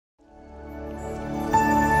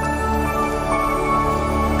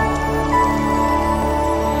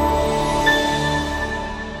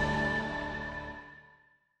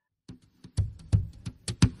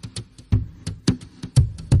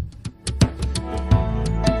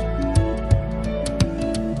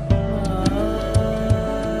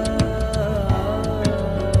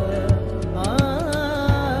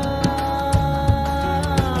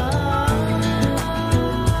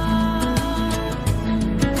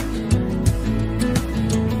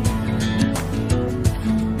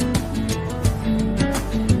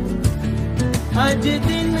अज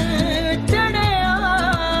दिन चढ़िया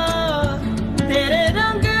तेरे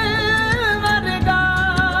रंग वर्गा,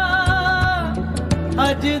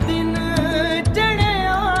 अज दिन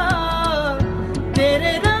चढ़िया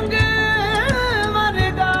तेरे रंग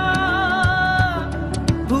वर्गा,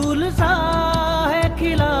 फूल सा है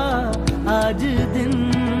खिला आज दिन।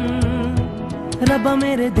 रब्बा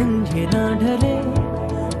मेरे दिन ये ना ढले,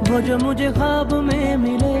 वो जो मुझे ख्वाब में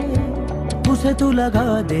मिले, उसे तू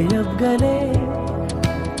लगा दे अब गले,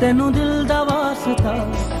 तेनू दिल दा वास्ता।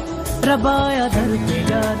 रब्बा आया दर पे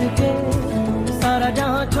याद के, सारा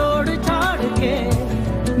जहां छोड़ छाड़ के,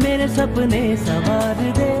 मेरे सपने सवार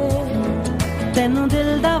दे, तेनू दिल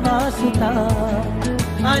दा वास्ता।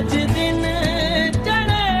 अज दिन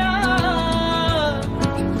चढ़िया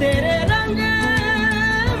तेरे रंग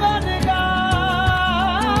वर्गा।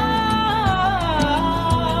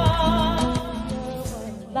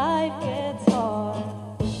 Life gets hard.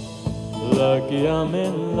 Lucky I'm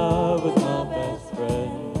in love with my best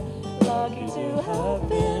friend. Lucky to have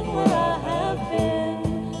been where I have been.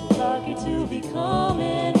 Lucky to be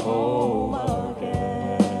coming home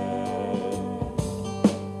again.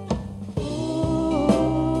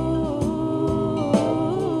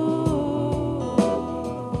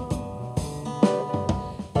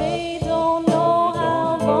 They don't know how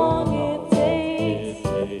long it takes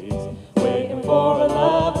waiting for a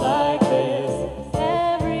love like this.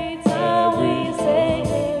 Every time we say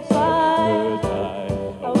goodbye,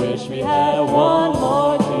 I wish we had one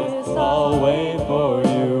more kiss. I'll wait for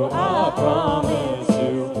you, I promise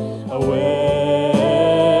you, I will.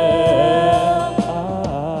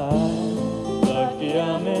 Lucky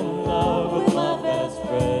I'm in love with my best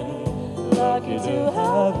friend. Lucky to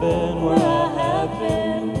have been where I have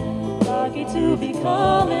been. Lucky to be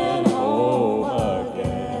coming home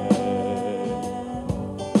again.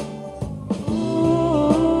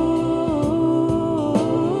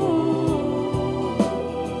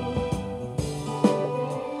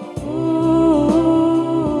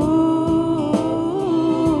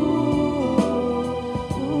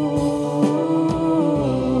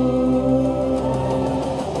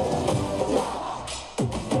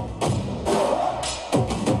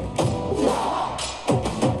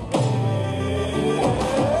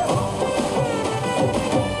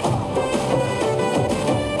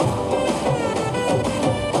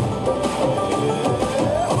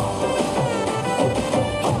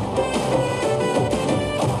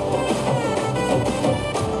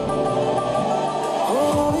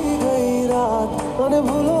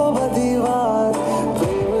 भूलो बदीवार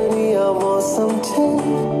प्रेमनिया मौसम छे,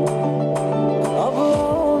 अब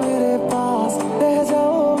आओ मेरे पास रह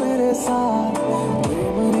जाओ मेरे साथ,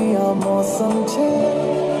 प्रेमनिया मौसम छे।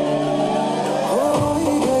 हो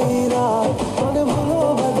ही गई रात तने भूलो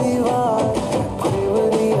बदीवार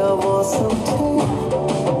प्रेमनिया मौसम छे,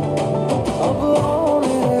 अब आओ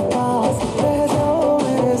मेरे पास रह जाओ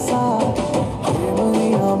मेरे साथ,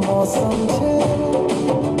 प्रेमनिया मौसम छे।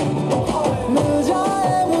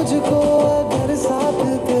 मुझको अगर साथ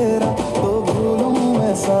तेरा तो भूलूं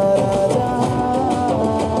मैं सारा जहां।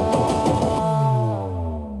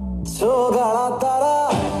 चौगाड़ा तारा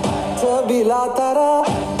छबीला तारा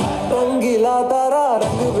रंगीला तारा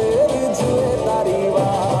रंग बेर जुए तारी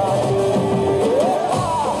बात।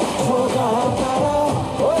 चौगाड़ा तारा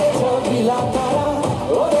ओए छबीला तारा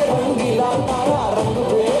ओए रंगीला तारा रंग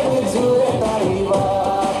बेर जुए तारी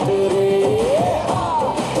बात रे।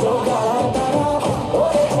 चौगाड़ा तारा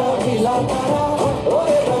छबीला तारा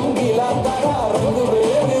ओए रंगीला तारा रंग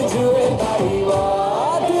बेर जुए तारी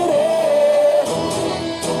बात रे।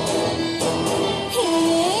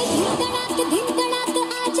 धिन तड़ाक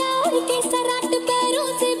आजा और के सराट पैरों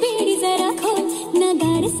से बेड़ी जरा खोल,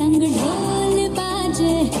 नगाड़े संग ढोल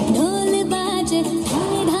बाजे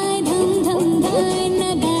धाय धाय धम धम धाय,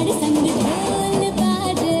 नगाड़े संग ढोल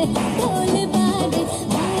बाजे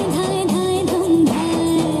धाय धाय धाय धम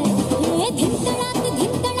धाय। धिन तड़ाक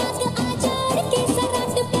आजा और के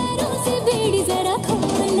सराट पैरों से बेड़ी जरा खोल,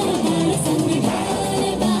 नगाड़े संग ढोल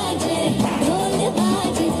बाजे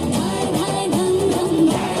धाय धाय धम धम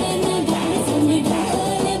धाय, नगाड़े संग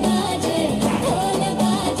ढोल बाजे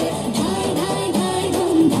धाय धाय धाय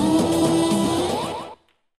धम धाय।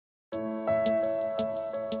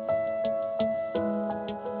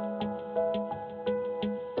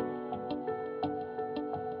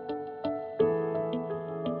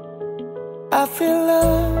 I feel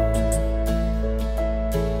love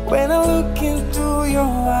when I look into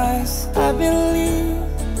your eyes. I believe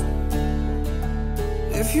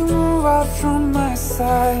if you move out from my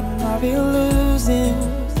side, I'll be losing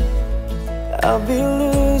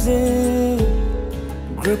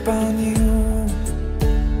grip on you,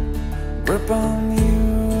 grip upon you.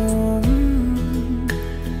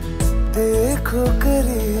 देखो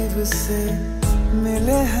करीब से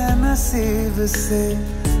मिले हैं नसीब से,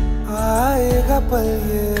 आएगा पल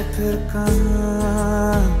ये फिर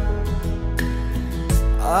कहाँ।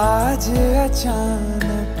 आज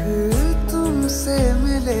अचानक तुमसे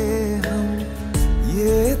मिले हम,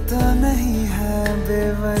 ये तो नहीं है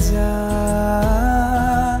बेवजह।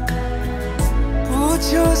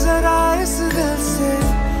 पूछो जरा इस दिल से,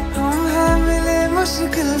 हम हैं मिले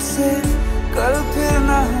मुश्किल से, कल फिर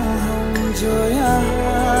ना हो हम जो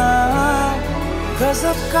यहाँ।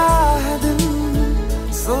 गजब का है दिन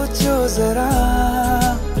सोचो जरा,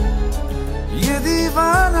 ये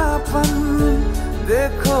दीवानापन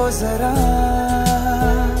देखो जरा।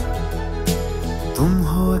 तुम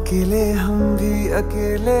हो अकेले हम भी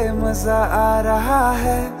अकेले, मजा आ रहा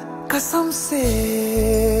है कसम से,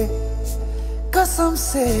 कसम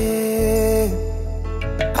से।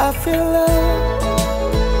 I feel love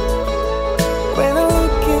when I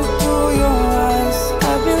look into your eyes.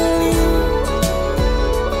 I believe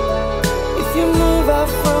if you move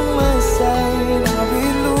out from my side, I'll be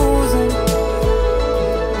losing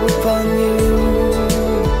upon you.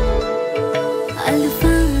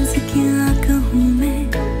 अल्फाज क्या कहूँ मैं,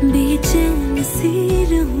 बेचैन सी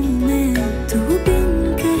रहूँ मैं, तू बिन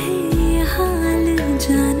कहे ये हाल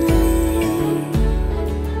जान ले।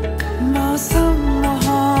 मौसम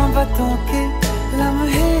मोहब्बतों के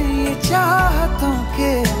लम्हे ये चाहतों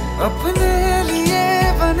के, अपने लिए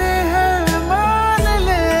बने हैं मान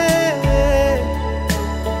ले।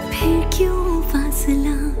 फिर क्यों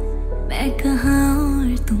फासला, मैं कहाँ और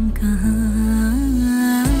तुम कहाँ।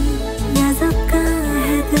 गजब का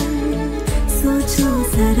है दिल सोचो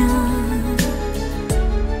जरा,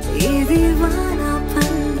 ये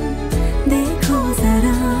दीवानापन देखो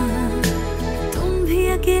जरा। तुम भी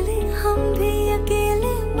अकेले हम भी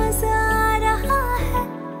अकेले, मजा आ रहा है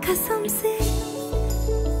कसम से,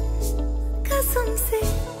 कसम से।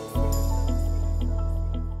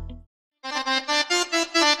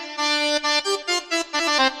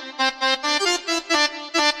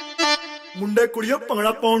 मुंडे कुड़ियों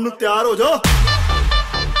भंगड़ा पाउण नूं तैयार हो जाओ।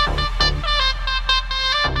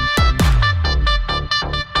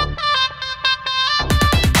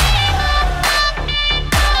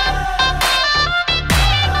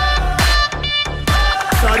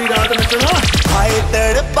 सारी रात नचना। हाय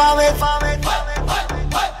तड़पावे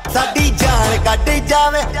साडी जान कट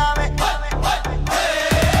जावे,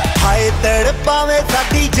 हाय तड़पावे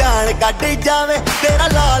साडी जान कट जावे, तेरा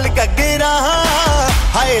लाल घग्गरा।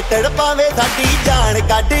 हाय तड़पावे साडी जान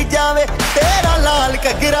कट जावे, तेरा लाल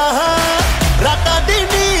घग्गरा। रातां दी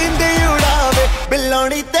नींद उड़ावे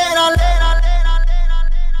बिल्लोनी तेरा,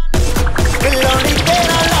 बिल्लोनी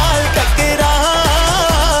तेरा लाल घग्गरा,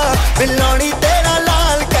 बिल्लोनी तेरा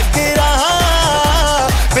लाल घग्गरा,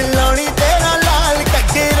 बिल्लोनी तेरा लाल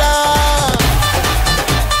घग्गरा।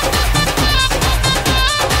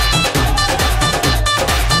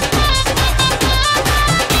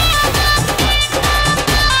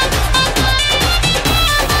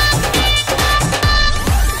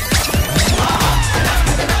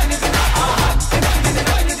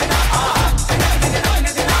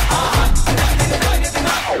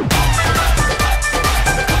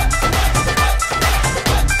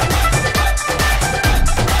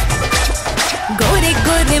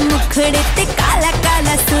 मुखड़े ते काला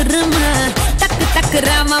काला सुरमा, तक तक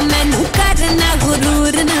रामा मैनू करना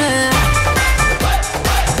गुरूर ना।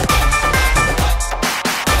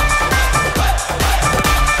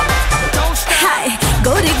 हाय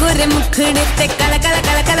गोरे गोरे मुखड़े ते काला काला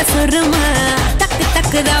काला काला सुरमा, तक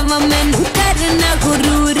तक रामा मैनू करना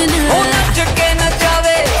गुरूर ना। ओ नच के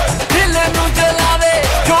नचावे दिल नू जलावे,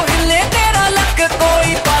 जो हिले तेरा लक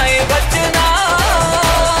कोई पाए बचना।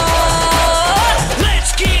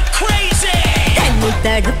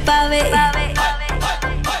 तड़पावे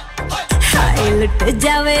हाय लुट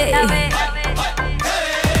जावे,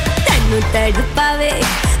 तेनू तड़पावे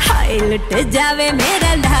हाय लुट जावे,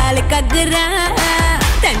 मेरा लाल घग्गरा।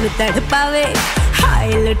 तेनू तड़पावे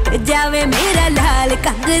हाय लुट जावे, मेरा लाल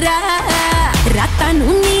घग्गरा। रातां नू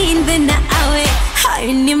नींद न आवे, हाय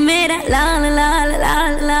नी मेरा लाल लाल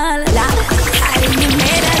लाल लाल लाल, हाय नी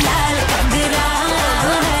मेरा लाल घग्गरा।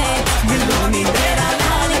 मेरा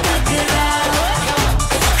लाल घग्गरा,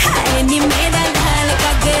 हाय नी मेरा लाल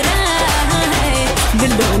घग्गरा,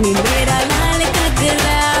 बिल्लोनी मेरा लाल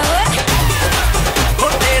घग्गरा। ओ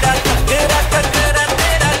तेरा घग्गरा घग्गरा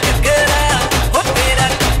तेरा घग्गरा, ओ तेरा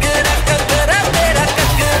घग्गरा घग्गरा तेरा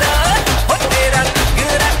घग्गरा, ओ तेरा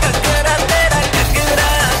घग्गरा घग्गरा तेरा घग्गरा,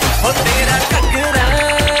 ओ तेरा घग्गरा।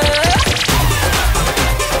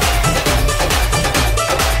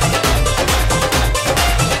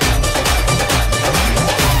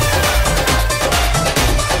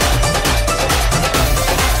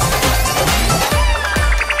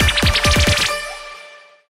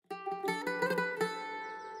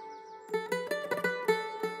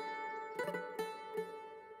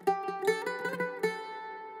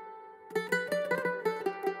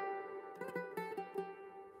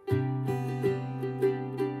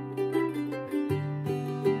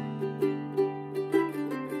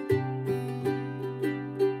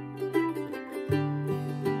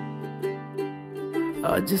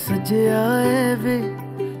 आज सजया है वे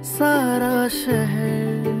सारा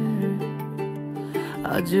शहर,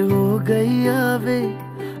 आज हो गई आवे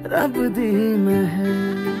रब दी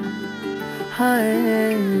महर। हाय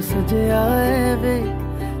सजया है वे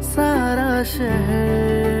सारा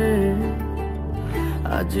शहर,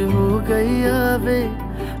 आज हो गई आवे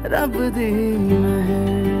रब दी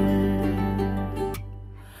महर।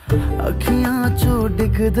 अखियां चो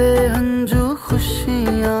डिगदे हंजू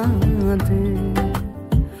खुशियां दे,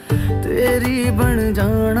 तेरी बन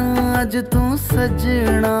जाना अज तू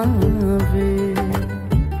सजना वे।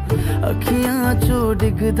 अखियां चो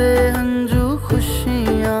डिगदे हंजू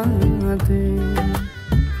खुशियां दे,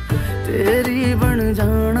 तेरी बन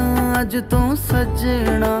जाना अज तू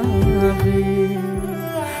सजना वे।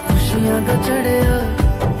 खुशियां दा चढ़िया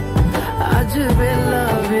अज वेला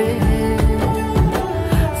वे,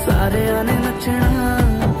 सारेयां ने नचना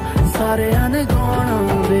सारेयां ने गाना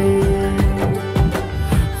वे।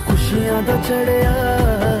 खुशियां दा चढ़िया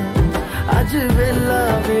अज वेला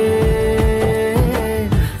वे,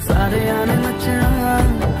 सारेयां ने नचना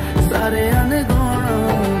सारेयां ने गाना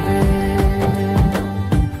वे।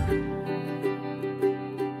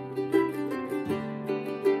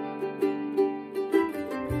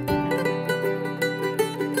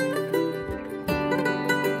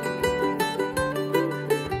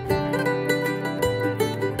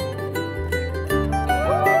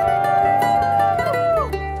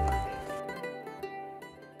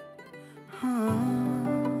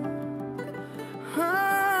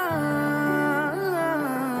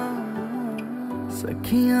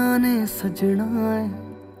 सखियां ने सजना है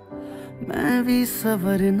मैं भी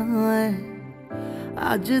सवरना है,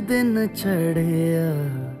 अज दिन चढ़िया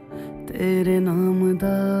तेरे नाम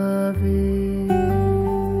दा वे।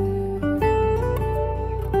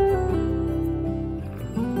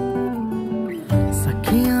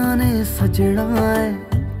 सखियां ने सजना है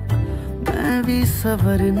मैं भी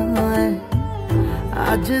सवरना है,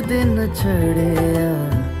 अज दिन चढ़िया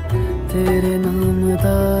तेरे नाम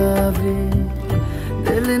दा वे।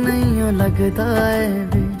 दिल नहीं लगता है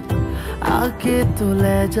वे, आके तू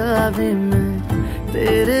ले जावे मैं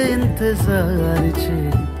तेरे इंतजार च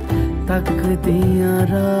तकदियां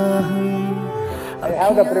राह। I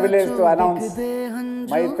have the privilege to announce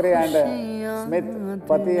Maitri and Smit,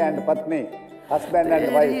 Pati and Patni, husband and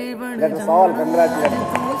wife. Let us all congratulate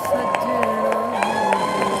them.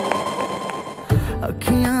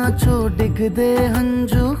 अखियां चो डिगदे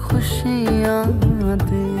हंजू खुशियां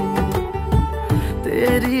दे,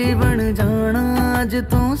 तेरी बन जाना अज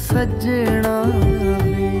तू सजना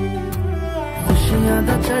वे। खुशियां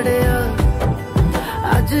दा चढ़िया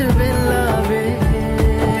अज वेला वे,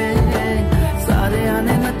 सारेयां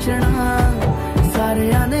ने नचना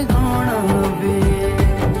सारेयां ने गाना वे।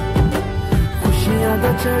 खुशियां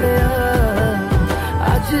दा चढ़िया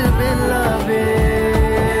अज वेला वे,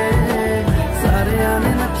 सारेयां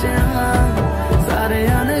ने नचना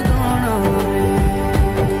सारेयां ने गाना वे।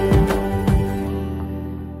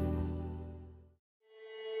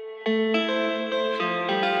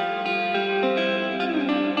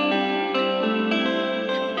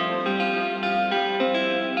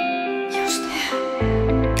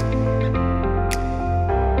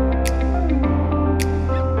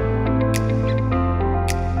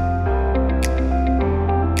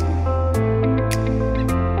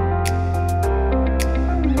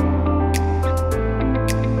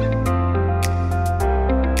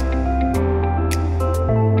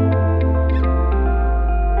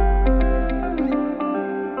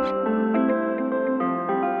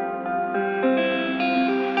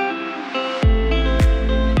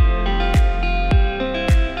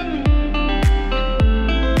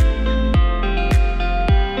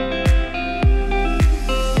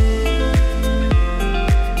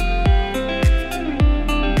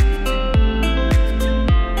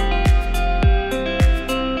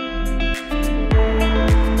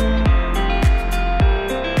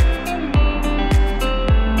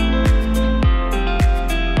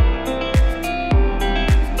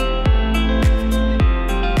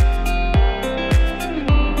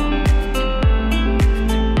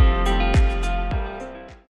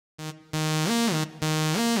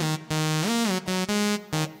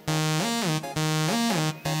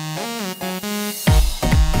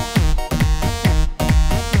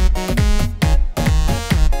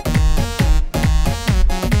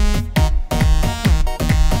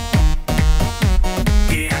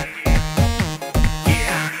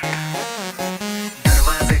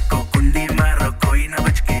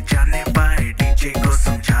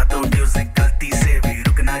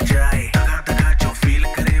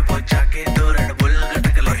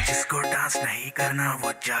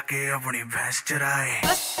 जाके अपनी भैंस चराए।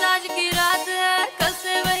 बस आज की रात है, कल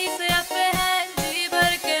से वही से अपे है, जी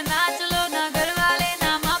भर के नाच लो ना, घर वाले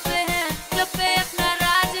ना मापे हैं, क्लब पे अपना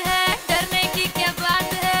राज है, डरने की क्या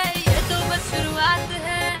बात है, ये तो बस शुरुआत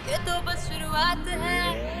है, ये तो बस शुरुआत है।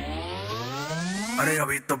 अरे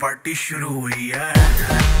अभी तो पार्टी शुरू हुई है।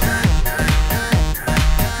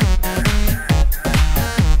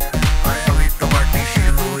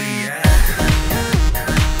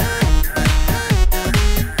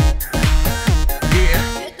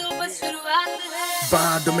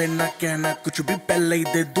 बाद में ना कहना कुछ भी, पहले ही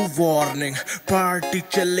दे दूं वार्निंग। पार्टी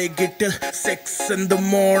चलेगी till 6 in the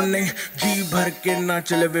morning। जी भर के ना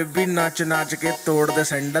चले वे भी नाच नाच के तोड़ दे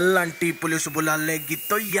सैंडल। आंटी पुलिस बुला लेगी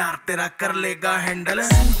तो यार तेरा कर लेगा हैंडल।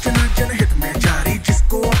 सूचना जनहित में जारी,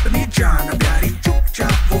 जिसको अपनी जान प्यारी,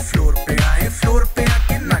 चुपचाप वो फ्लोर पे आए, फ्लोर पे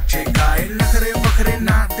आके नाचे गाए, नखरे वखरे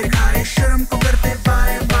ना दिखाए, शर्म को कर दे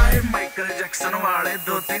बाय बाय। माइकल जैक्सन वाले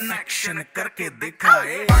 2-3 एक्शन करके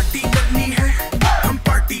दिखाए। पार्टी करनी है हम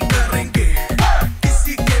पार्टी करेंगे,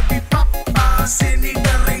 किसी के भी पापा से नहीं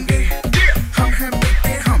डरेंगे। हम हैं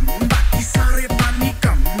बेटे हम, बाकी सारे पानी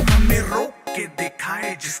कम, हमें रोक के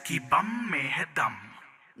दिखाए जिसकी बम में है दम।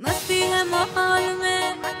 मस्ती है माहौल में,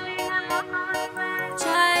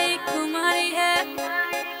 चाय कुमारी है,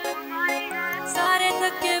 सारे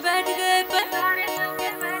थक के बैठ गए पर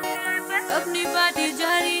अपनी पार्टी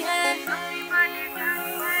जारी है।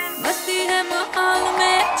 मस्ती है माहौल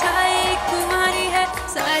में, चाय कुमारी है,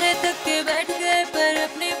 सारे थक के बैठ गए पर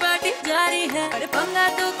अपनी पार्टी जारी है। अरे पंगा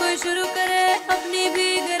तो कोई शुरू करे, अपनी भी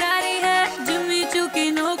गरारी है, जुम्मी चूकी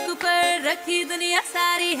नोक पर रखी दुनिया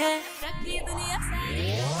सारी है, रखी दुनिया सारी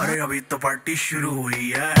है। अरे अभी तो पार्टी शुरू हुई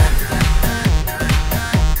है।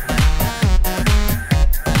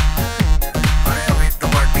 अरे अभी तो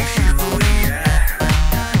पार्टी शुरू हुई है।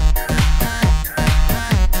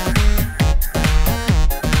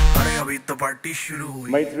 अरे अभी तो पार्टी शुरू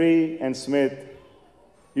हुई। Maitri and Smith,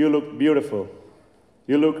 you look beautiful.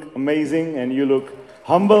 You look amazing and you look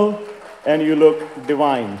humble and you look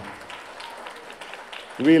divine.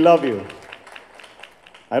 We love you.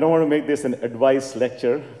 I don't want to make this an advice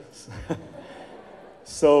lecture.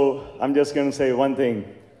 So I'm just going to say one thing.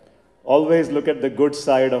 Always look at the good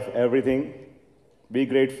side of everything. Be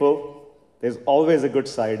grateful. There's always a good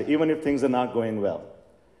side, even if things are not going well.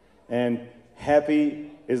 And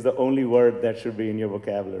happy is the only word that should be in your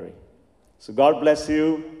vocabulary. So God bless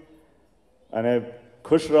you. And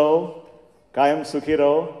khush raho, kayam sukhi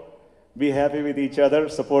raho. Be happy with each other,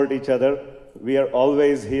 support each other. We are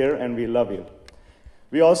always here and we love you.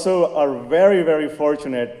 We also are very, very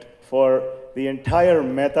fortunate for the entire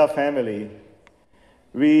Mehta family.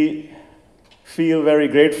 We feel very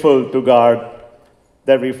grateful to God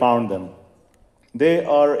that we found them. They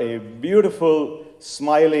are a beautiful,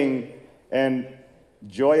 smiling, and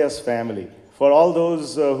joyous family. For all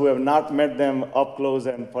those who have not met them up close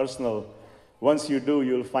and personal, once you do,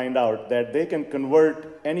 you'll find out that they can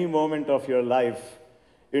convert any moment of your life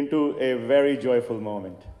into a very joyful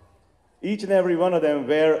moment. Each and every one of them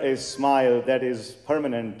wear a smile that is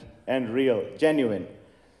permanent and real, genuine.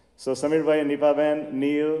 So Samir Bhai, Nipa Ben,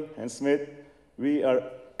 Neil, and Smith, we are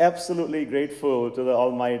absolutely grateful to the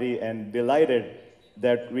Almighty and delighted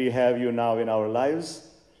that we have you now in our lives.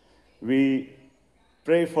 We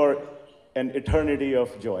pray for an eternity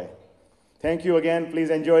of joy. Thank you again.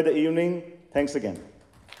 Please enjoy the evening. Thanks again.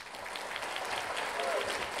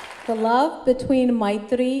 The love between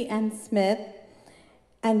Maitri and Smith,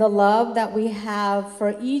 and the love that we have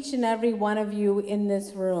for each and every one of you in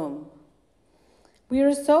this room. We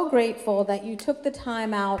are so grateful that you took the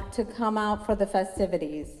time out to come out for the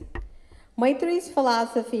festivities. Maitri's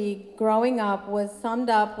philosophy growing up was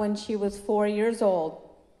summed up when she was 4 years old.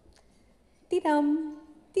 Dee-dum,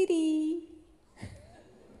 dee-dee.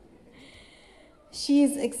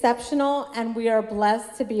 She's exceptional and we are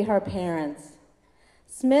blessed to be her parents.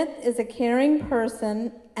 Smith is a caring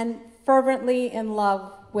person and fervently in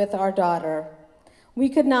love with our daughter. We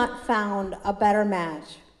could not found a better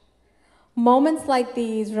match. Moments like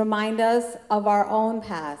these remind us of our own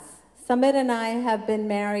past. Samit and I have been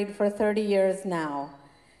married for 30 years now.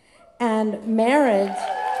 And marriage,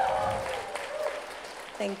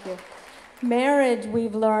 thank you. Marriage,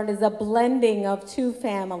 we've learned, is a blending of two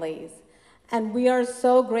families. And we are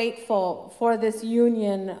so grateful for this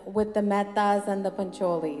union with the Mehtas and the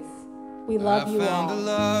Pancholis. We love you all. I found a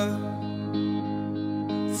love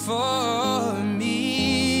for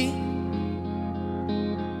me.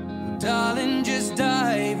 Darling, just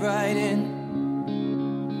dive right in.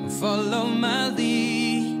 Follow my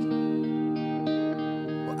lead.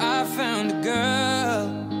 Well, I found a girl,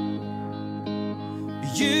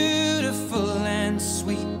 beautiful and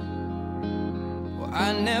sweet.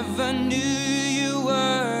 I never knew you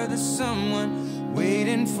were the someone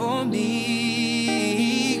waiting for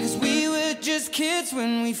me. 'Cause we were just kids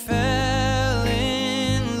when we fell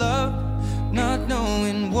in love, not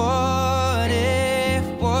knowing what it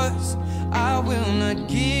was. I will not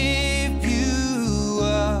give you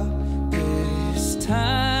up this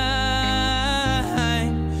time.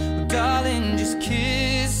 Darling, just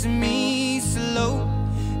kiss me slow.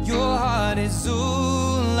 Your heart is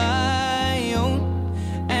all I own,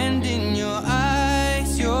 and in your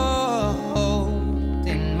eyes you're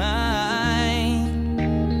holding mine.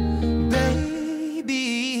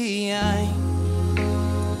 Baby,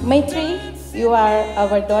 Maitri, you are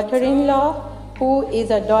our daughter-in-law, who is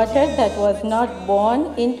a daughter that was not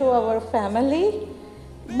born into our family,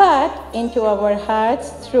 but into our hearts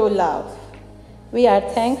through love. We are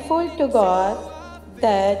thankful to God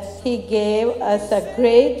that He gave us a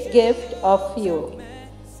great gift of you.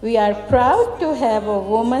 We are proud to have a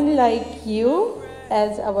woman like you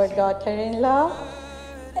as our daughter-in-law,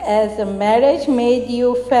 as a marriage made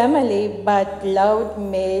you family, but love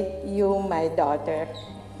made you my daughter.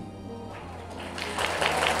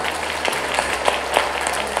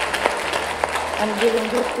 I'm giving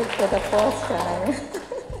this for the first time.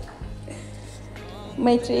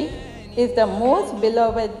 Maitri is the most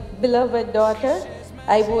beloved daughter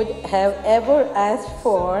I would have ever asked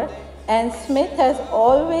for, and Smith has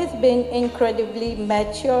always been incredibly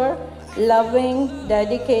mature, loving,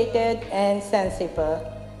 dedicated, and sensible.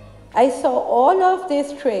 I saw all of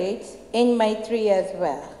these traits in Maitri as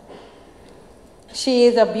well. She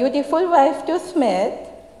is a beautiful wife to Smith.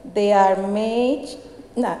 They are made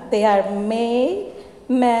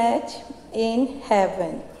match in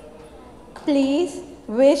heaven. Please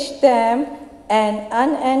wish them an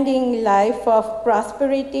unending life of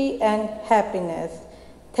prosperity and happiness.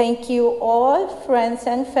 Thank you all, friends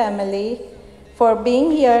and family, for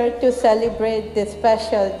being here to celebrate this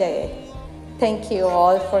special day. Thank you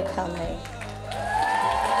all for coming.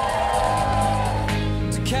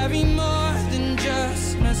 to carry more than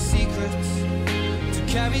just my secrets, to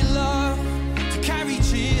carry love, to carry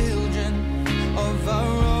children of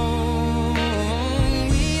our own.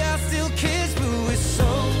 We are still kids, but we're so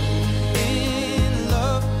in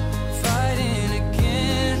love, fighting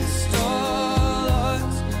against all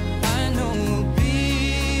odds. I know we'll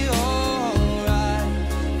be alright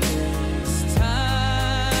this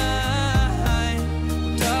time.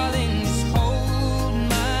 Darling, just hold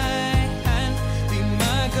my hand, be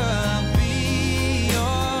my girl, I'll be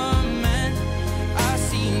your man. I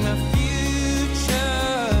see my future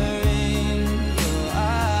in your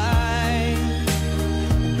eyes.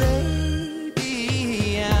 Baby,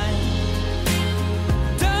 I'm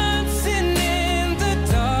dancing in the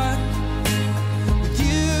dark with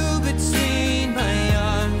you between my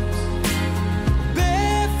arms,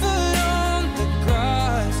 barefoot on the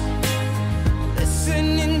grass,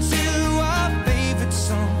 listening to our favorite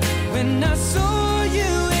song. When I saw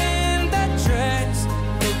you in that dress,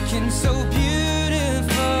 looking so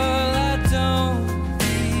beautiful, I don't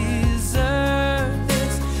deserve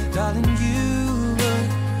this. Darling, you look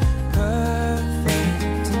perfect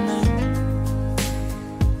tonight.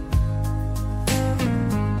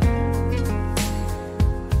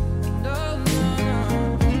 No, no,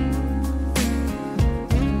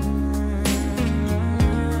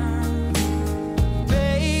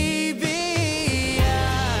 baby,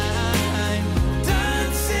 I'm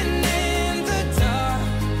dancing in the dark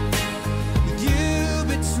with you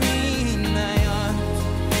between my arms,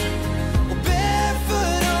 or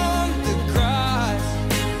barefoot on the grass,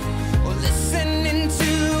 or listening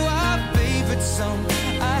to our favorite song.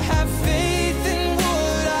 I have faith in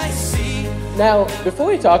what I see. Now, before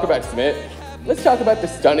we talk about Smith, let's talk about the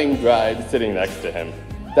stunning bride sitting next to him,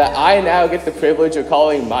 that I now get the privilege of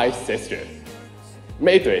calling my sister.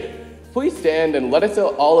 Maitri, please stand and let us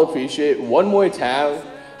all appreciate one more time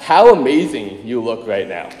how amazing you look right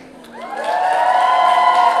now.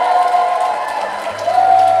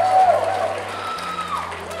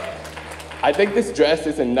 I think this dress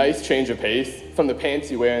is a nice change of pace from the pants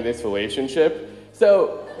you wear in this relationship,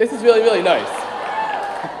 so this is really, really nice.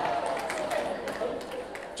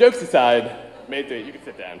 Jokes aside, Maitri, you can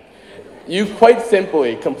sit down. You quite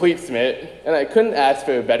simply complete Smith, and I couldn't ask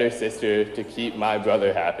for a better sister to keep my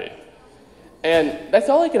brother happy. And that's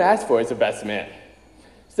all I can ask for as a best man.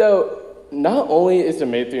 So, not only is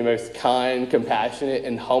Maitri the most kind, compassionate,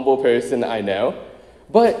 and humble person I know,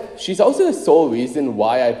 but she's also the sole reason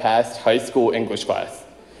why I passed high school English class.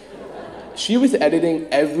 She was editing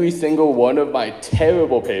every single one of my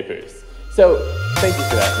terrible papers. So, thank you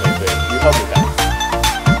for that, Maitri. You helped me pass.